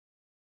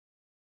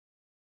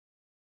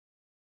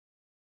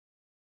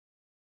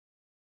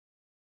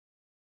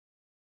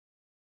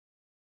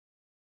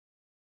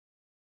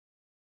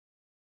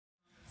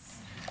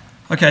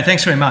Okay,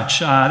 thanks very much.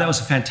 That was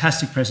a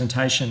fantastic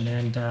presentation,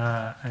 and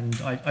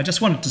I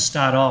just wanted to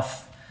start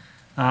off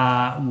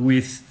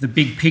with the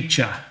big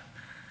picture.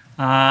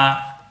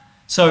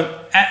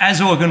 So as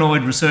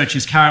organoid research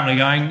is currently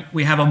going,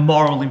 we have a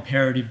moral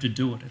imperative to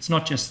do it. It's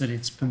not just that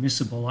it's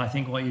permissible. I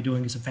think what you're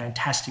doing is a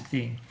fantastic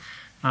thing.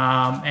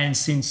 And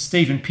since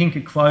Steven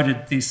Pinker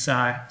quoted this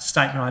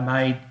statement I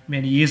made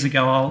many years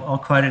ago, I'll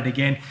quote it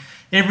again.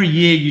 Every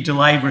year you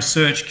delay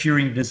research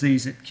curing a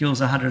disease that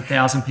kills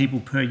 100,000 people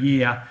per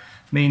year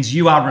means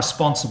you are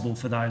responsible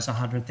for those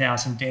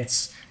 100,000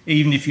 deaths,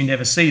 even if you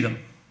never see them.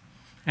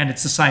 And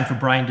it's the same for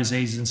brain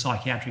diseases and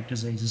psychiatric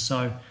diseases.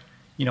 So,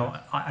 you know,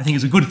 I think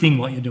it's a good thing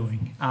what you're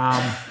doing.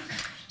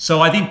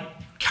 So I think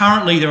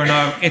currently there are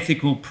no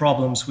ethical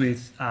problems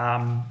with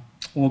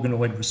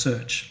organoid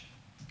research.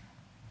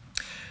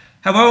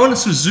 However, I want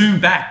to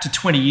zoom back to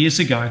 20 years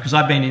ago, because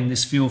I've been in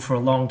this field for a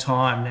long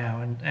time now,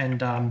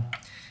 and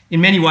in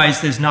many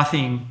ways there's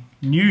nothing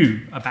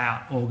new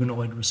about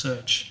organoid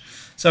research.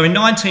 So in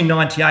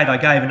 1998, I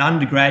gave an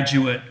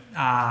undergraduate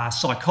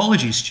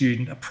psychology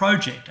student a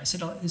project. I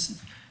said, oh, there's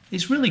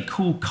these really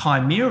cool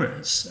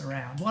chimeras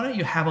around. Why don't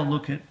you have a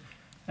look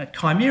at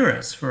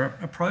chimeras for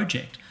a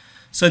project?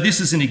 So this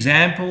is an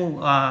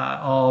example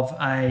of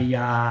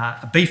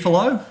a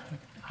beefalo.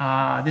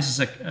 This is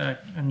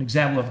an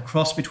example of a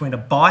cross between a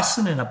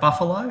bison and a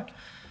buffalo.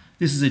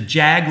 This is a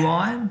jag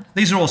lion.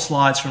 These are all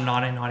slides from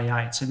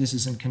 1998, so this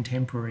isn't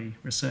contemporary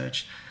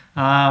research.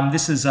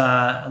 This is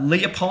a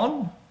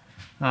leopon.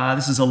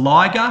 This is a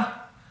liger.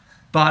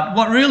 But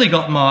what really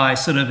got my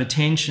sort of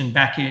attention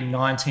back in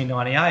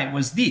 1998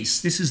 was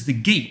this. This is the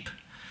geep.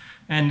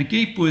 And the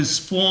geep was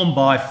formed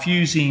by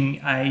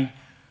fusing a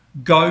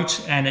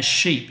goat and a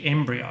sheep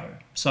embryo.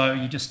 So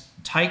you just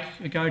take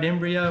a goat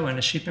embryo and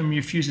a sheep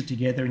embryo, fuse it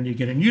together, and you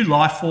get a new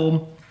life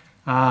form.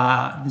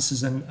 This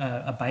is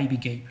a baby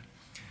geep.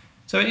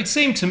 So it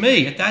seemed to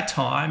me at that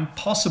time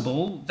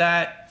possible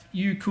that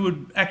you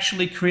could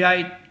actually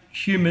create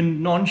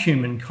human,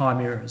 non-human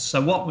chimeras. So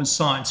what was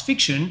science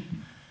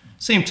fiction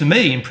seemed to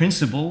me, in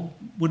principle,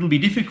 wouldn't be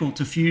difficult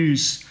to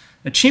fuse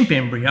a chimp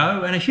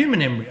embryo and a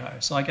human embryo.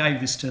 So I gave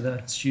this to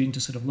the student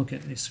to sort of look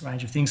at this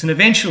range of things. And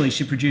eventually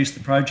she produced the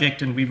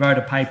project and we wrote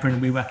a paper,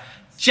 and we were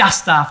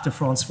just after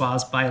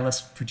Francoise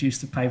Baylis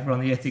produced a paper on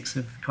the ethics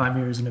of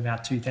chimeras in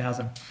about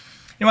 2000.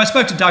 Anyway, I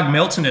spoke to Doug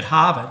Melton at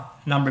Harvard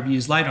a number of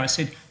years later. I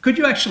said, could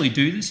you actually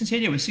do this? And he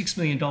said, yeah, with $6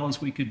 million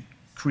we could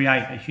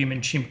create a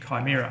human-chimp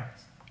chimera.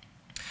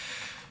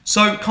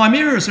 So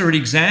chimeras are an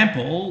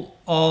example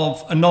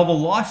of a novel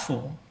life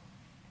form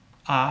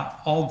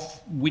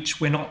of which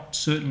we're not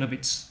certain of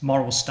its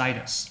moral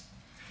status.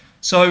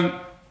 So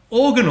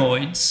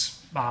organoids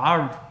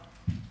are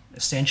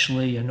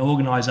essentially an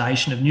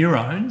organisation of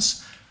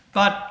neurons,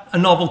 but a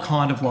novel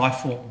kind of life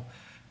form.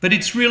 But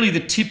it's really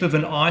the tip of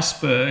an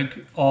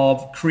iceberg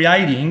of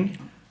creating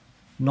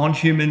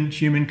non-human,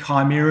 human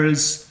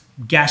chimeras,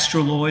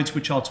 gastroloids,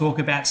 which I'll talk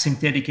about,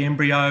 synthetic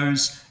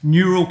embryos,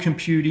 neural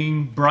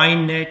computing,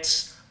 brain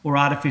nets, or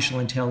artificial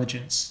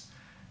intelligence.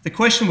 The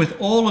question with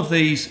all of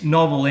these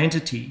novel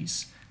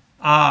entities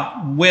are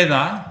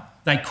whether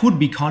they could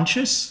be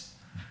conscious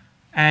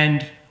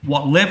and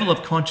what level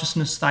of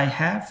consciousness they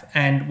have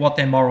and what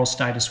their moral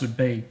status would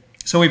be.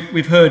 So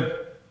we've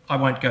heard, I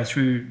won't go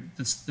through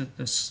the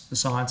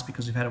science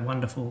because we've had a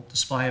wonderful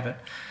display of it.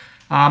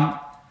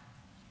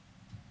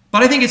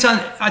 But I think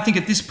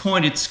at this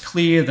point it's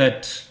clear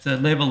that the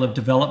level of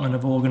development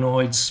of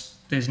organoids,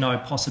 there's no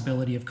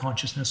possibility of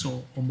consciousness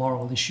or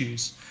moral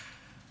issues.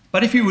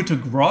 But if you were to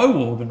grow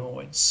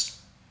organoids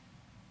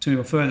to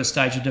a further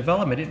stage of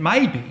development, it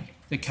may be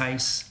the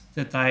case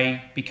that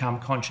they become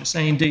conscious.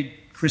 And indeed,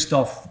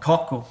 Christoph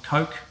Koch, or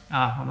Koch,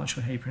 I'm not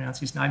sure how you pronounce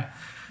his name,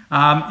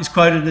 is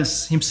quoted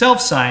as himself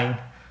saying,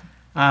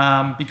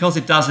 because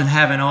it doesn't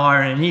have an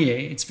eye and an ear,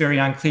 it's very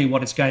unclear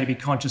what it's going to be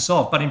conscious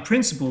of. But in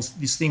principle,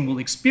 this thing will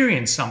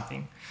experience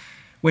something.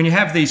 When you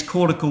have these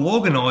cortical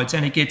organoids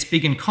and it gets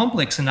big and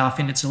complex enough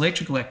in its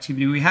electrical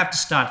activity, we have to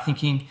start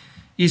thinking,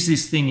 is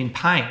this thing in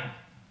pain?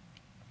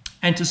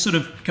 And to sort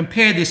of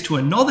compare this to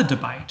another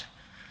debate,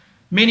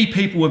 many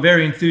people were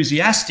very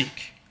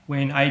enthusiastic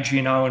when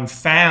Adrian Owen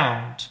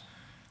found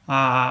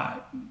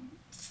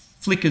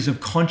flickers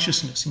of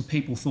consciousness in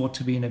people thought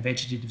to be in a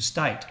vegetative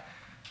state.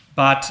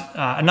 But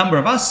a number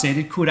of us said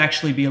it could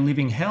actually be a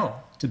living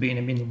hell to be in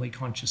a minimally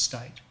conscious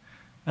state.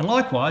 And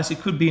likewise, it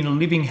could be in a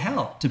living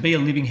hell, to be a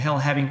living hell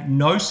having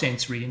no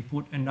sensory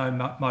input and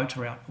no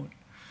motor output.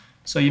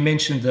 So you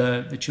mentioned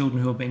the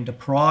children who have been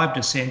deprived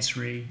of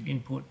sensory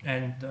input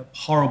and the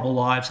horrible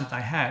lives that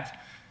they have.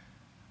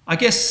 I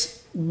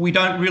guess we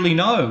don't really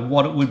know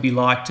what it would be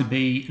like to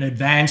be an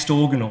advanced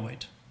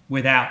organoid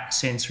without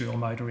sensory or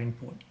motor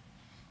input.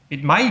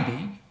 It may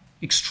be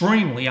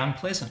extremely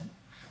unpleasant.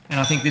 And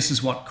I think this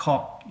is what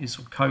Koch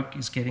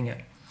is getting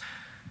at.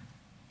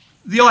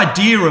 The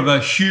idea of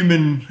a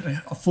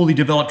fully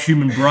developed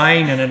human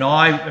brain and an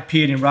eye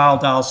appeared in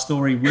Roald Dahl's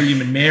story, William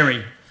and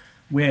Mary,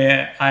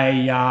 where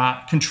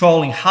a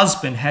controlling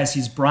husband has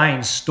his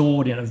brain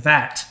stored in a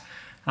vat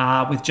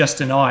with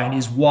just an eye, and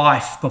his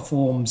wife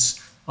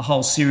performs a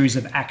whole series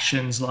of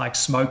actions like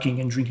smoking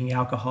and drinking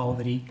alcohol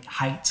that he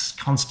hates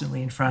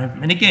constantly in front of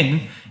him. And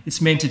again,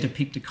 it's meant to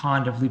depict a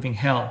kind of living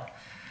hell.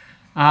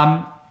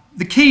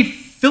 The key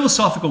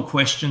philosophical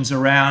questions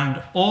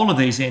around all of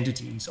these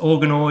entities,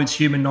 organoids,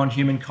 human,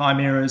 non-human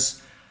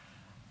chimeras,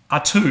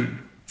 are two.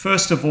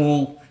 First of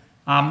all,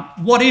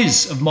 what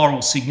is of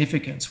moral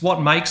significance?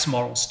 What makes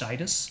moral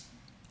status?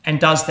 And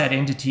does that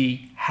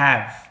entity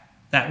have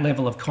that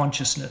level of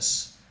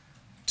consciousness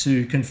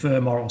to confer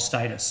moral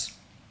status?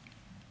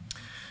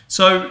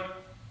 So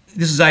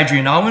this is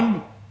Adrian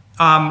Owen,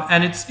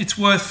 and it's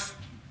worth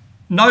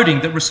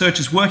noting that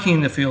researchers working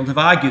in the field have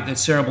argued that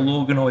cerebral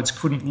organoids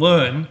couldn't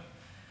learn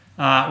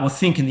or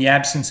think in the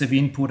absence of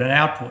input and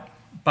output.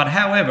 But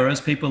however,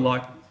 as people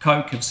like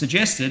Koch have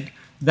suggested,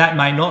 that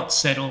may not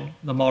settle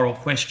the moral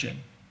question.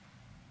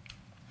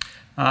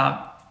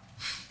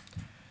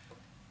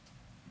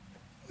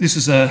 This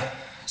is a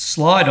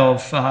slide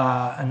of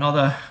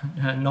another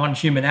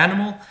non-human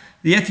animal.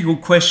 The ethical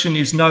question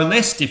is no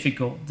less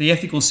difficult. The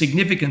ethical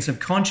significance of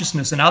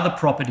consciousness and other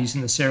properties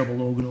in the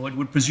cerebral organoid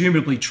would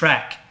presumably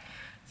track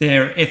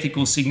their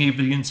ethical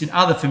significance in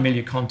other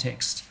familiar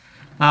contexts.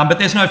 But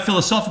there's no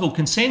philosophical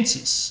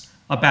consensus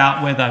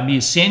about whether mere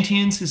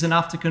sentience is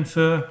enough to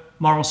confer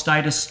moral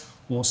status,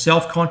 or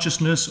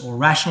self-consciousness, or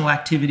rational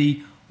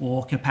activity,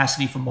 or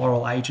capacity for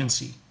moral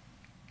agency.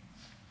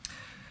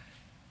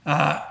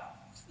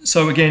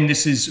 So again,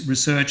 this is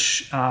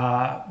research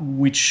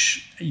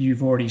which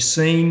you've already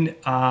seen.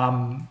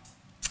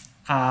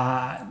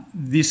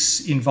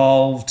 This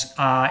involved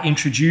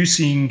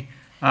introducing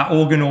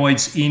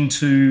organoids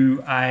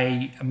into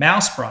a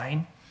mouse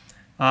brain,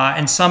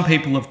 and some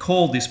people have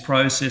called this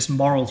process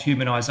moral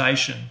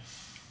humanisation.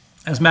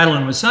 As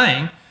Madeline was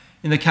saying,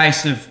 in the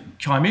case of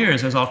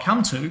chimeras, as I'll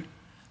come to,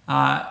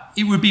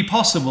 it would be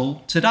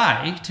possible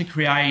today to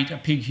create a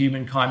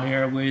pig-human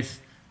chimera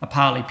with a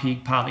partly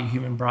pig, partly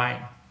human brain.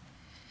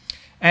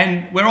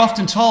 And we're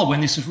often told when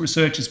this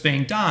research is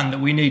being done that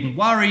we needn't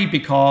worry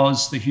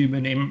because the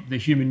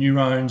human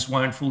neurons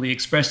won't fully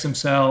express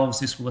themselves.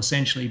 This will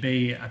essentially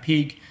be a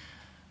pig.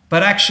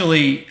 But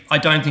actually, I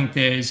don't think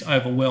there's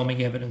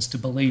overwhelming evidence to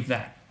believe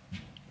that.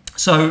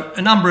 So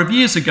a number of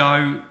years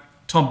ago,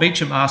 Tom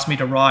Beecham asked me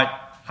to write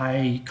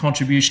a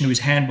contribution to his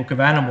Handbook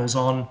of Animals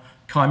on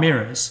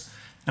chimeras.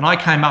 And I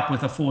came up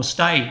with a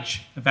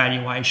 4-stage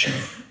evaluation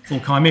for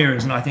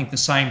chimeras, and I think the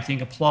same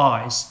thing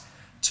applies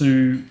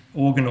to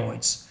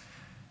organoids.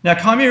 Now,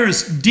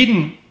 chimeras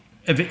didn't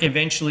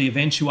eventually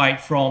eventuate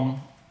from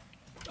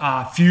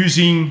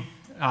fusing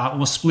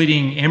or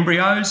splitting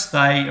embryos.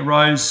 They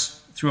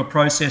arose through a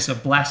process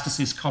of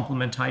blastocyst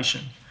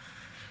complementation.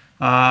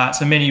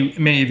 So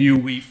many of you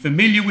will be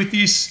familiar with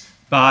this,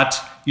 but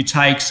you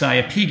take, say,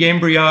 a pig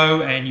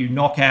embryo and you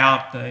knock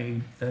out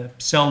the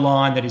cell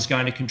line that is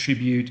going to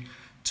contribute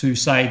to,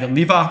 say, the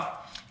liver.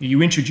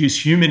 You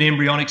introduce human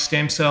embryonic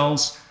stem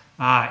cells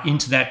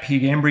into that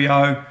pig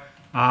embryo.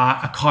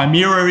 A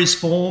chimera is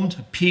formed,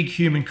 a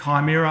pig-human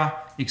chimera,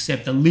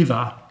 except the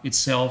liver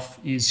itself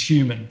is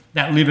human.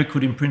 That liver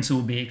could, in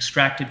principle, be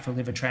extracted for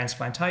liver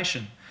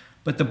transplantation.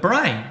 But the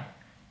brain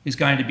is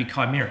going to be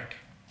chimeric.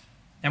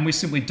 And we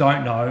simply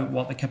don't know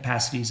what the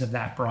capacities of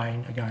that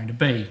brain are going to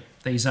be.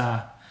 These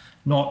are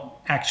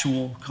not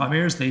actual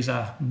chimeras, these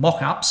are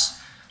mock-ups.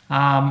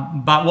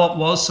 But what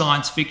was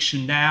science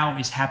fiction now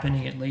is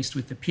happening, at least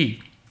with the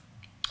pig.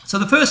 So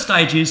the first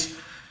stage is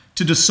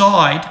to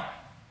decide,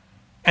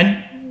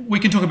 and we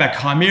can talk about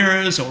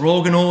chimeras or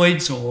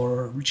organoids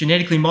or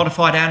genetically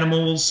modified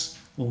animals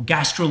or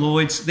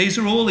gastroloids. These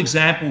are all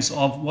examples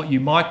of what you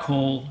might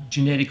call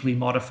genetically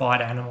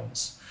modified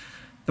animals.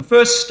 The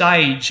first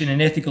stage in an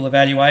ethical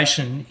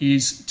evaluation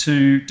is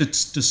to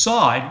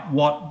decide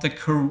what the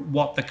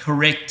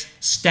correct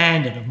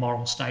standard of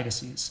moral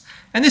status is.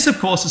 And this, of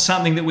course, is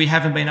something that we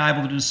haven't been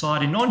able to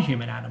decide in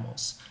non-human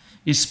animals.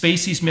 Is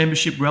species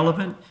membership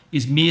relevant?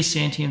 Is mere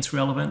sentience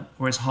relevant?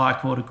 Or is higher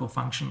cortical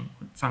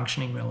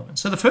functioning relevant?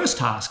 So the first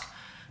task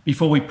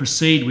before we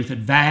proceed with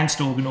advanced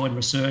organoid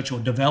research or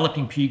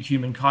developing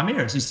pig-human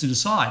chimeras is to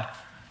decide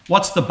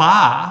what's the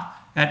bar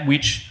at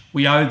which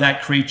we owe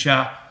that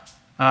creature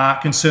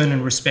concern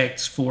and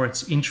respect for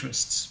its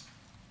interests.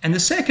 And the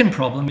second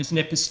problem is an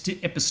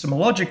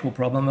epistemological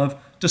problem of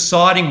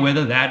deciding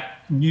whether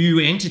that new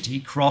entity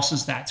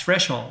crosses that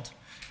threshold.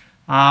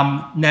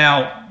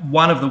 Now,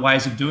 one of the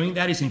ways of doing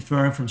that is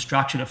inferring from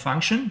structure to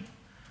function.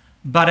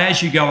 But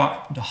as you go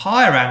up to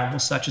higher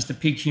animals, such as the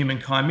pig-human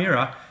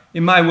chimera,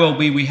 it may well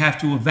be we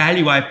have to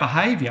evaluate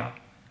behaviour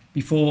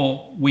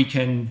before we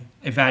can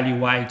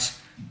evaluate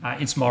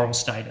its moral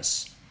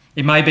status.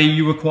 It may be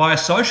you require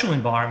social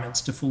environments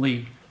to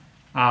fully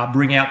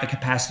bring out the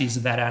capacities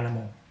of that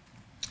animal.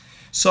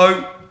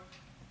 So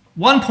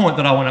one point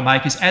that I want to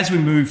make is as we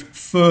move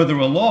further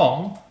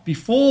along,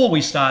 before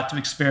we start to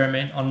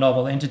experiment on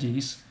novel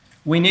entities,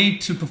 we need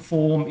to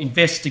perform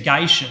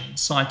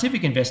investigations,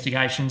 scientific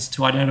investigations,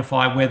 to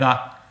identify whether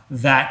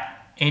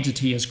that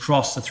entity has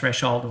crossed the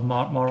threshold of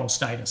moral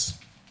status.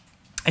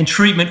 And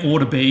treatment ought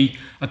to be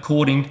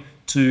according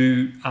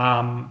to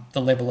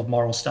the level of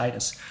moral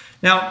status.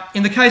 Now,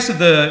 in the case of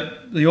the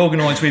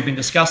organoids we've been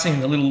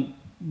discussing, the little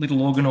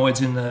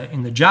organoids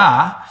in the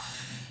jar,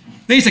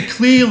 these are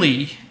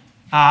clearly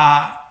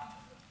at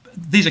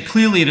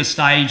a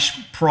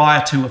stage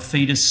prior to a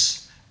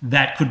fetus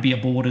that could be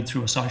aborted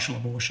through a social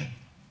abortion.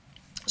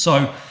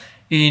 So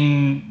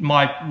when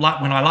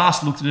I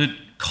last looked at it,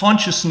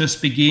 consciousness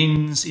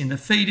begins in the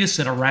fetus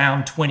at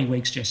around 20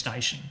 weeks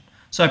gestation.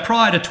 So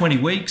prior to 20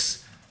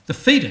 weeks, the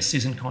fetus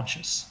isn't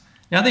conscious.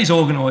 Now, these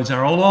organoids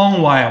are a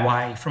long way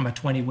away from a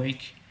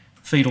 20-week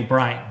fetal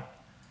brain.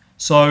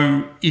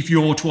 So if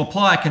you're to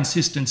apply a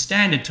consistent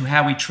standard to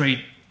how we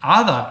treat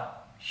other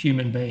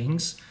human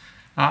beings,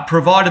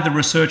 provided the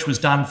research was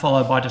done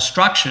followed by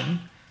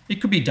destruction,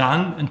 it could be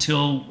done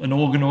until an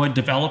organoid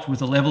developed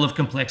with a level of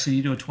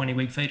complexity to a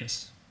 20-week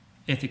fetus,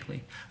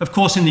 ethically. Of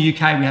course, in the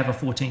UK, we have a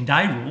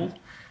 14-day rule,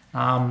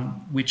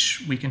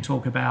 which we can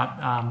talk about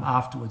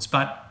afterwards.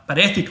 But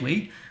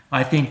ethically,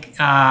 I think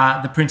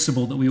the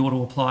principle that we ought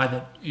to apply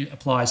that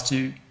applies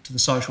to the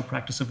social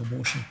practice of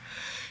abortion.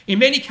 In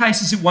many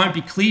cases, it won't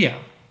be clear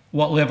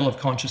what level of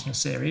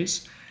consciousness there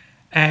is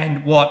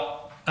and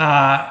what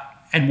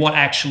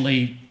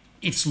actually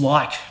it's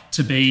like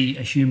to be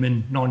a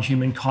human,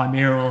 non-human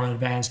chimera or an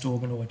advanced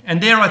organoid.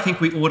 And there I think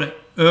we ought to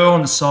err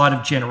on the side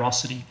of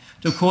generosity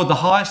to accord the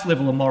highest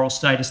level of moral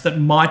status that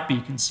might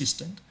be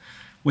consistent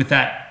with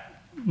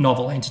that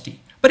novel entity.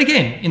 But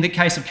again, in the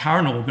case of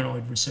current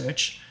organoid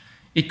research,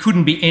 it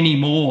couldn't be any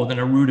more than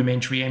a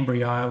rudimentary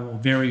embryo or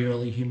very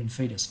early human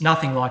fetus,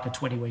 nothing like a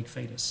 20-week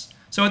fetus.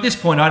 So at this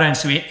point, I don't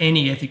see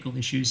any ethical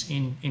issues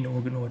in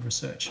organoid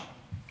research.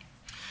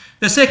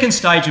 The second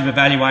stage of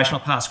evaluation,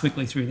 I'll pass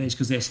quickly through these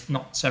because they're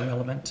not so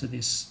relevant to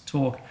this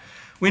talk.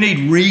 We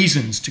need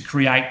reasons to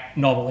create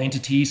novel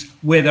entities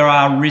where there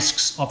are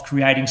risks of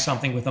creating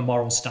something with a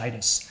moral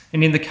status.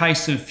 And in the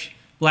case of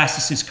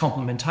blastocyst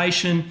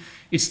complementation,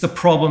 it's the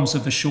problems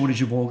of the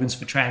shortage of organs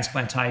for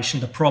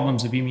transplantation, the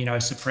problems of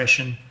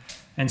immunosuppression,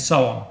 and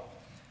so on.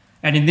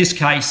 And in this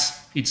case,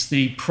 it's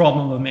the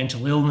problem of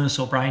mental illness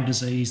or brain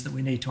disease that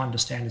we need to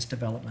understand its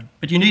development.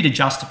 But you need a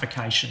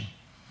justification.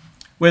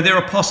 Where there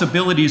are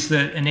possibilities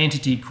that an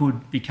entity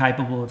could be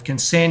capable of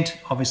consent,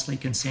 obviously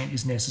consent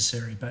is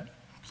necessary, but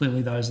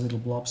clearly those little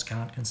blobs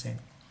can't consent.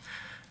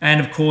 And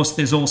of course,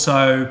 there's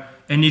also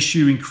an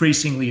issue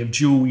increasingly of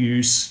dual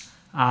use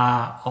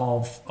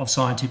of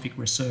scientific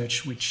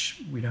research,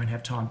 which we don't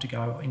have time to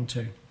go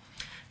into.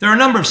 There are a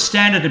number of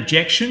standard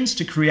objections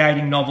to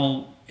creating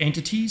novel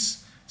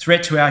entities: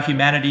 threat to our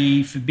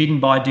humanity, forbidden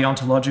by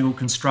deontological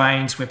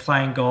constraints, we're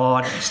playing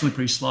God,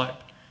 slippery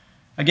slope.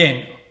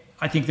 Again,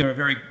 I think there are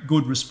very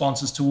good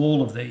responses to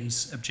all of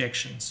these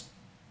objections.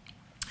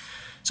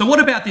 So what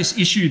about this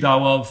issue,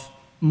 though, of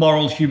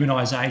moral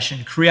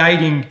humanisation,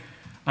 creating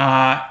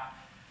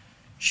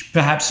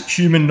perhaps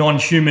human,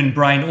 non-human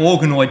brain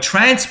organoid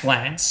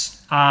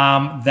transplants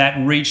that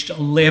reached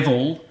a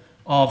level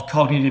of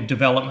cognitive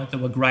development that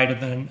were greater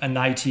than a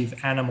native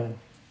animal?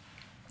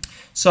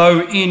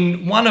 So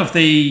in one of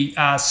the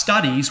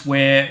studies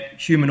where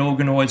human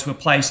organoids were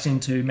placed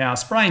into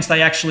mouse brains,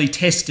 they actually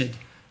tested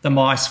the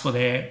mice for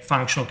their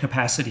functional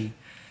capacity.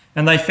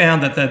 And they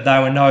found that they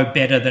were no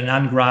better than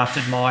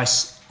ungrafted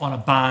mice on a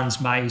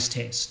Barnes maze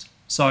test.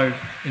 So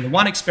in the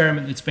one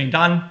experiment that's been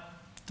done,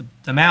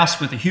 the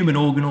mouse with a human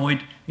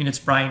organoid in its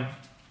brain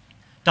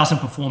doesn't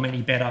perform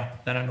any better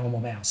than a normal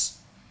mouse.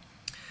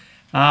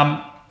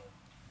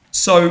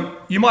 So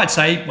you might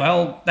say,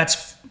 well,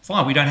 that's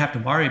fine. We don't have to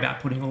worry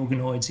about putting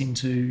organoids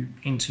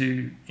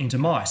into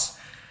mice.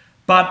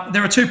 But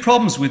there are two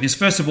problems with this.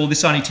 First of all,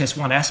 this only tests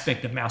one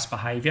aspect of mouse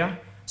behaviour,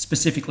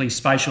 specifically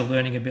spatial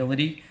learning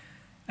ability.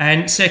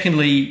 And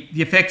secondly,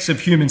 the effects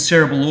of human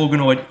cerebral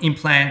organoid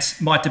implants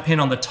might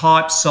depend on the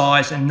type,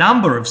 size and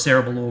number of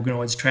cerebral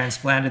organoids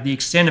transplanted, the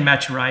extent of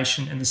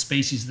maturation and the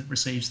species that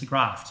receives the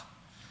graft.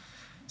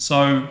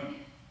 So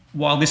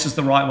while this is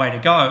the right way to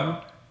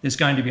go, there's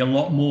going to be a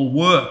lot more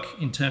work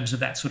in terms of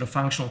that sort of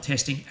functional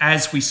testing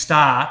as we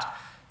start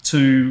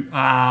to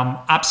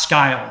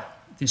upscale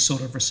this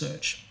sort of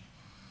research.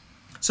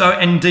 So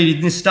indeed,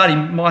 in this study,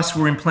 mice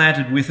were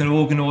implanted with an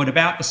organoid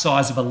about the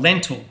size of a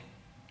lentil.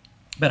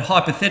 But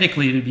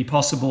hypothetically, it would be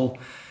possible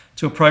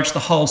to approach the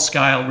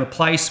whole-scale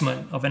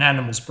replacement of an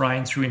animal's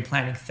brain through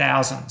implanting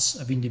thousands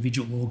of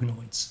individual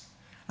organoids.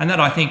 And that,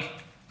 I think,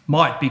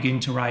 might begin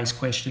to raise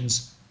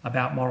questions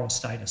about moral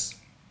status.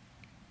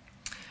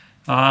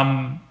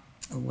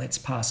 Let's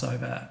pass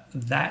over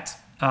that.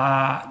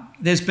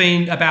 There's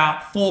been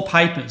about 4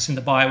 papers in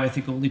the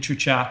bioethical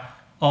literature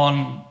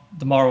on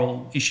the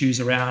moral issues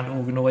around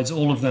organoids,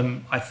 all of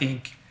them, I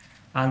think,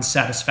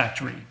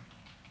 unsatisfactory.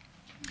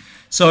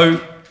 So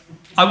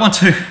I want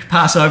to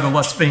pass over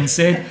what's been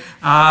said.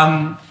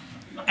 And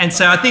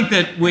so I think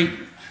that we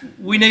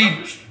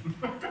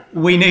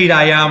need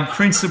a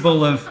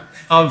principle of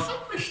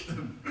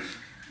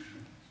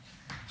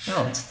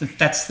well,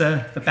 that's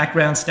the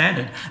background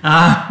standard.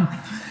 I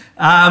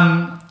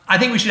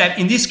think we should have,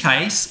 in this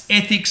case,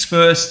 ethics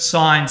first,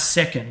 science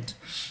second.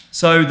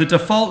 So the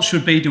default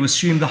should be to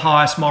assume the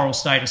highest moral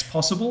status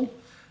possible,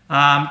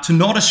 to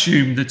not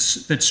assume that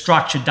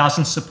structure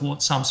doesn't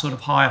support some sort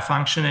of higher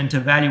function, and to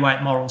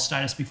evaluate moral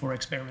status before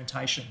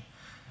experimentation.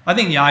 I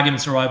think the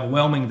arguments are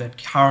overwhelming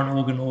that current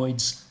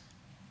organoids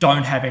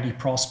don't have any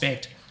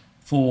prospect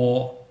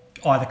for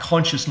either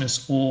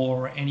consciousness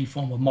or any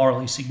form of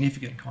morally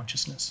significant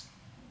consciousness.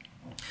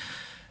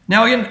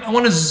 Now again, I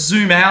want to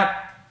zoom out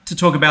to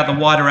talk about the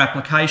wider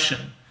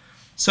application.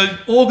 So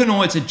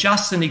organoids are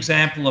just an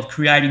example of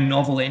creating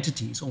novel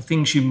entities, or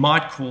things you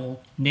might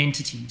call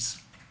nentities.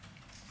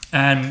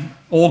 And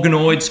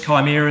organoids,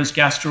 chimeras,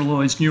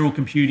 gastroloids, neural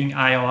computing,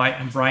 AI,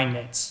 and brain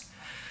nets.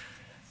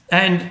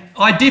 And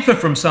I differ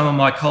from some of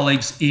my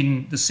colleagues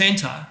in the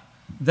centre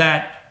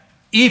that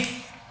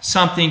if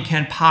something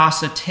can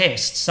pass a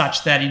test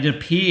such that it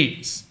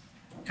appears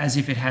as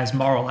if it has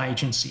moral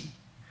agency,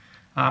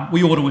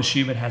 we ought to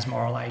assume it has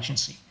moral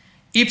agency.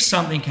 If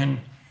something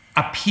can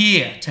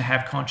appear to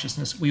have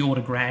consciousness, we ought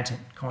to grant it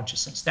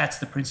consciousness. That's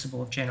the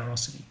principle of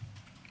generosity.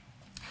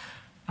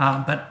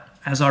 But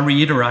as I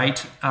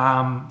reiterate,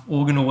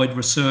 organoid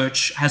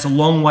research has a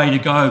long way to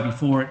go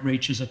before it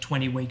reaches a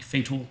 20-week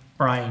fetal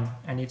brain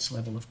and its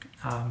level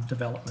of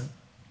development.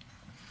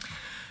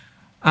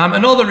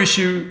 Another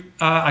issue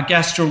are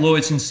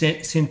gastroloids and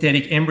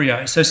synthetic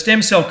embryos. So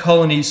stem cell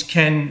colonies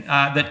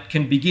that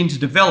can begin to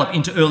develop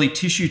into early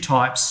tissue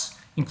types,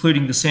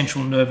 including the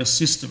central nervous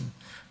system.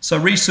 So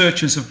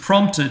researchers have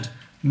prompted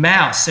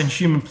mouse and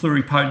human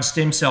pluripotent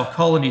stem cell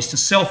colonies to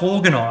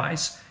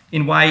self-organise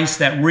in ways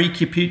that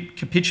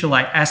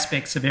recapitulate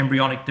aspects of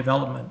embryonic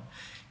development,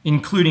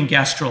 including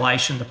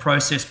gastrulation, the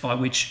process by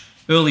which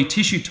early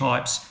tissue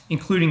types,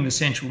 including the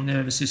central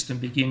nervous system,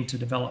 begin to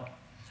develop.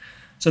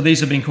 So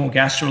these have been called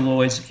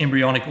gastroloids,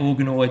 embryonic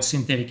organoids,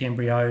 synthetic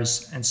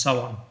embryos, and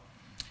so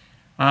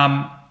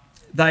on.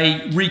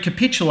 They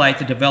recapitulate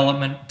the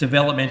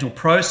developmental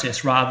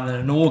process rather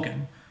than an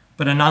organ,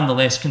 but are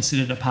nonetheless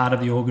considered a part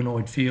of the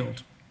organoid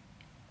field.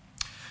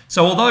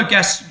 So although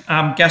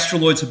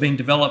gastroloids have been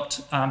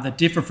developed that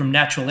differ from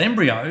natural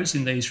embryos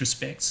in these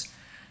respects,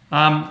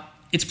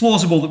 it's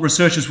plausible that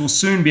researchers will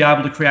soon be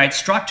able to create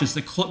structures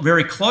that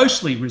very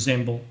closely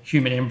resemble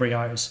human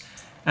embryos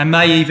and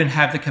may even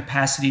have the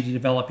capacity to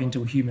develop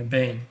into a human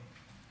being.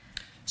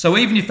 So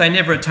even if they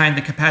never attain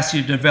the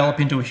capacity to develop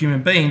into a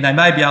human being, they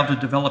may be able to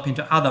develop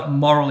into other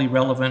morally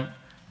relevant,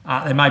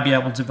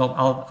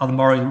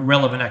 morally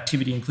relevant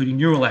activity, including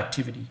neural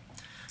activity.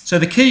 So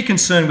the key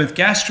concern with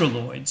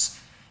gastroloids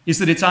is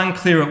that it's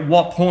unclear at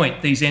what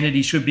point these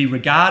entities should be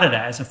regarded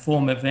as a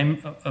form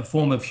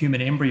of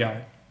human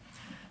embryo.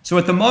 So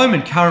at the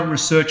moment, current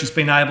research has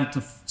been able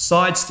to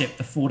sidestep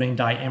the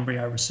 14-day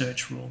embryo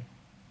research rule.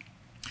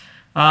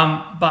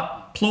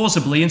 But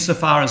plausibly,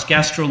 insofar as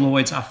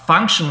gastroloids are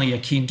functionally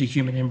akin to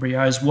human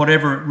embryos,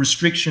 whatever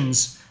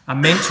restrictions are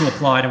meant to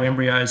apply to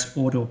embryos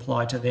ought to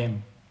apply to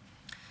them.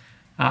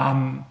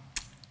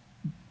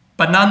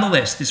 But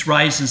nonetheless, this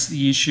raises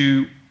the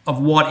issue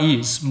of what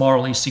is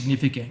morally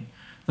significant.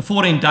 The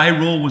 14-day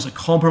rule was a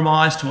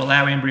compromise to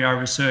allow embryo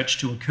research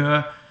to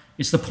occur.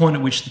 It's the point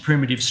at which the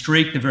primitive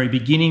streak, the very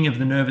beginning of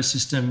the nervous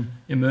system,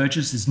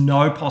 emerges. There's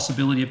no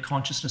possibility of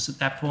consciousness at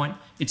that point.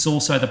 It's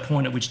also the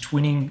point at which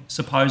twinning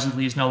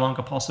supposedly is no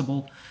longer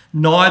possible.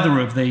 Neither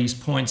of these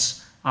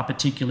points are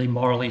particularly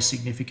morally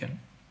significant.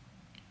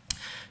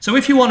 So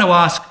if you want to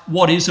ask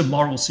what is of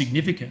moral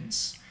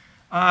significance,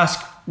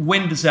 ask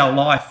when does our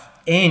life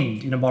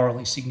end in a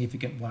morally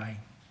significant way?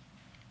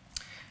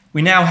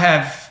 We now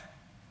have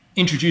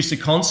introduced the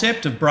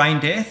concept of brain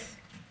death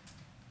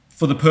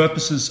for the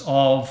purposes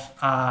of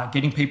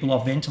getting people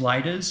off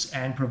ventilators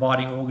and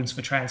providing organs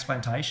for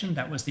transplantation.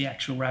 That was the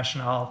actual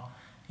rationale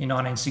in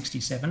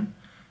 1967.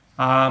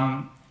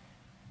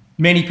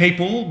 Many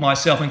people,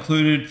 myself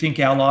included, think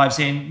our lives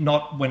end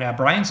not when our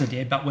brains are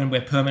dead, but when we're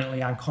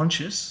permanently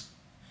unconscious.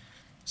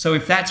 So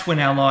if that's when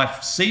our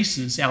life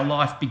ceases, our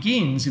life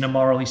begins in a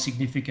morally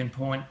significant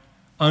point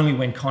only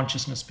when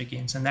consciousness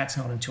begins, and that's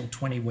not until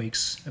 20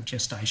 weeks of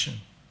gestation.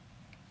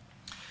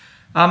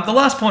 The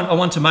last point I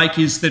want to make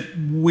is that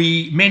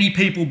many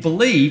people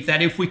believe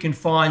that if we can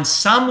find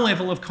some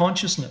level of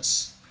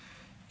consciousness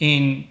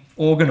in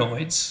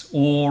organoids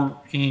or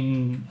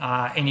in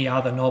any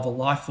other novel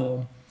life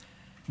form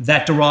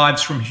that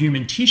derives from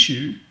human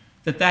tissue,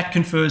 that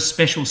confers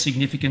special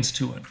significance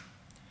to it.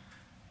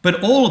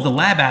 But all of the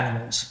lab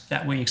animals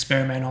that we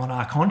experiment on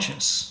are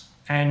conscious,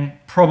 and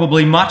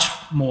probably much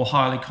more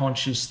highly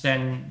conscious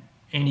than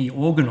any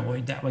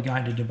organoid that we're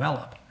going to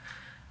develop.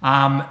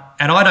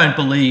 And I don't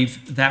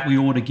believe that we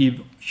ought to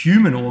give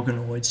human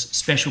organoids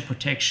special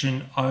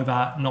protection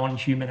over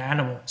non-human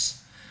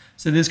animals.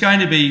 So there's going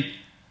to be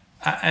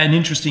an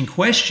interesting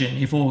question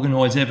if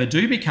organoids ever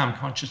do become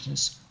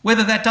consciousness,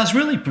 whether that does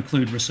really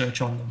preclude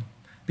research on them.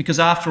 Because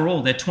after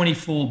all, there are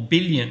 24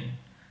 billion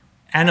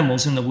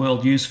animals in the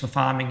world used for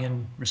farming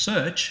and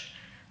research,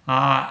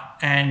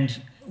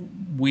 and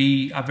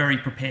we are very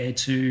prepared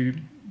to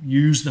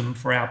use them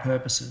for our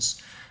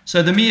purposes.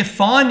 So the mere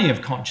finding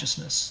of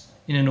consciousness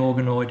in an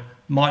organoid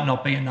might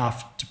not be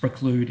enough to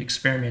preclude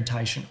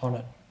experimentation on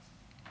it.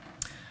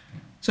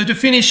 So to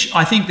finish,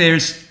 I think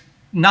there's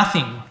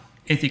nothing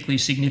ethically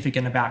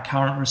significant about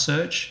current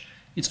research.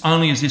 It's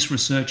only as this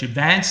research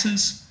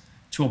advances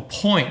to a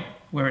point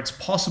where it's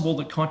possible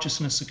that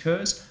consciousness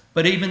occurs,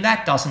 but even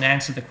that doesn't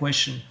answer the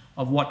question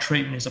of what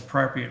treatment is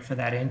appropriate for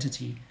that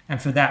entity. And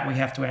for that, we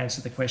have to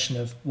answer the question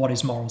of what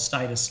is moral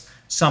status,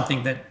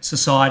 something that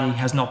society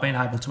has not been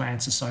able to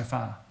answer so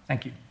far.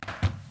 Thank you.